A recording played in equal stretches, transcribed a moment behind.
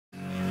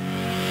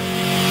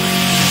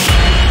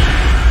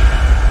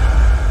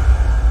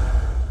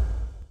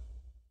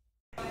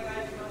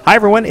Hi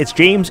everyone, it's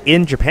James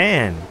in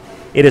Japan.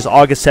 It is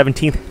August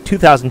 17th,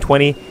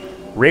 2020,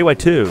 Reiwa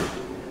 2.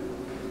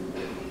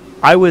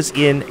 I was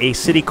in a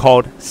city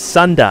called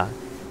Sanda,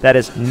 that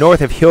is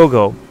north of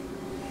Hyogo,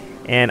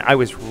 and I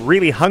was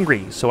really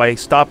hungry, so I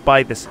stopped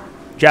by this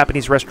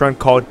Japanese restaurant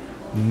called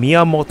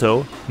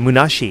Miyamoto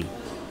Munashi.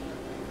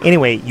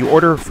 Anyway, you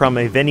order from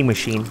a vending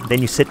machine,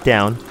 then you sit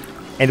down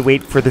and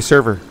wait for the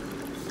server.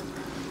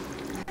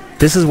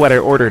 This is what I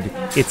ordered.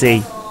 It's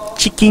a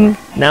chicken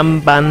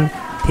namban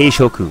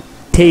teishoku.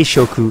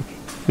 Teishoku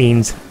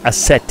means a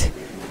set,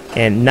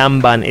 and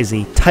namban is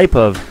a type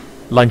of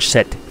lunch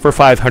set for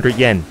 500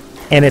 yen.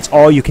 And it's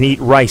all you can eat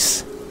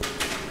rice.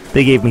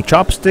 They gave me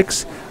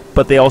chopsticks,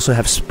 but they also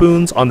have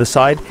spoons on the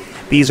side.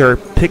 These are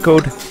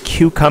pickled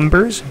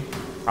cucumbers.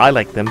 I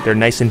like them. They're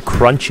nice and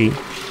crunchy.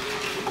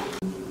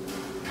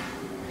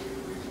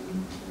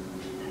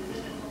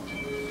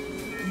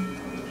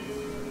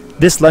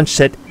 This lunch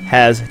set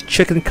has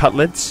chicken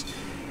cutlets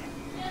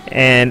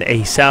and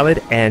a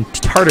salad and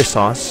tartar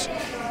sauce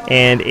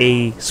and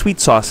a sweet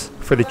sauce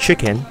for the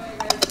chicken,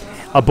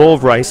 a bowl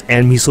of rice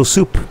and miso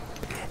soup.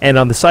 And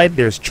on the side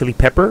there's chili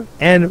pepper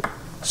and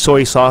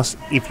soy sauce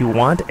if you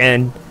want,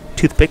 and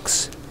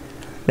toothpicks,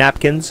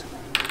 napkins.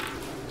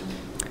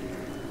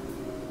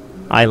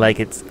 I like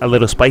it a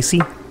little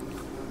spicy.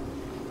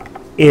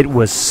 It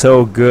was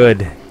so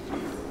good.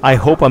 I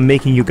hope I'm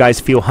making you guys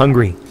feel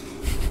hungry.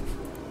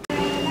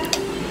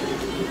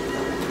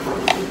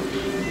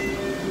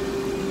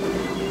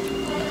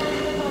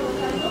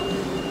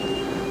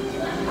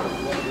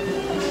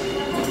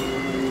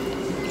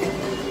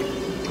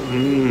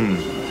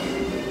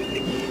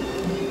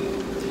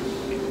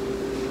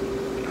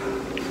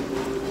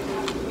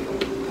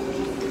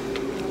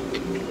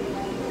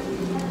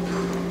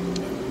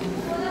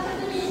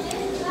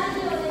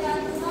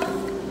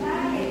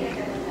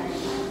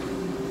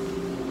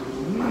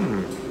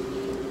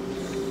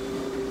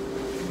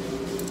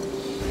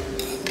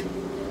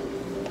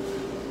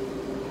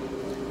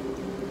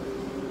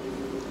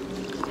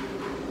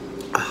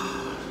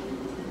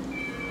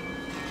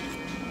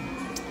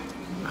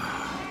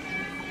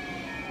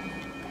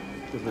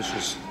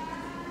 Delicious.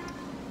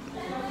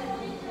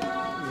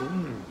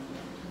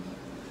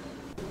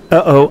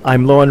 Uh-oh,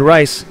 I'm low on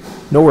rice.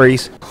 No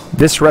worries.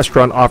 This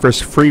restaurant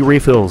offers free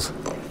refills.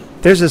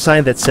 There's a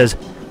sign that says,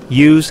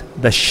 use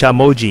the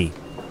shamoji.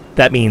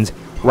 That means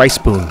rice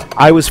spoon.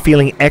 I was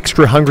feeling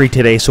extra hungry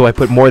today, so I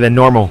put more than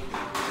normal.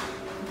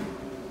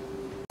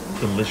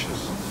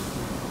 Delicious.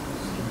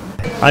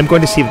 I'm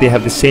going to see if they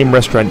have the same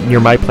restaurant near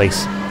my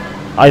place.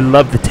 I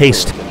love the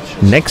taste.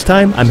 Next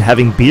time, I'm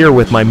having beer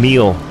with my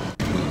meal.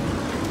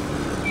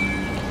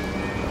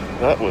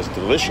 That was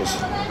delicious.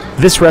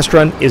 This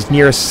restaurant is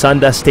near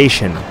Sanda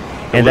Station.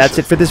 And that's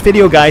it for this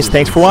video, guys.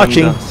 Thanks for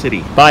watching. Sanda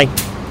City. Bye.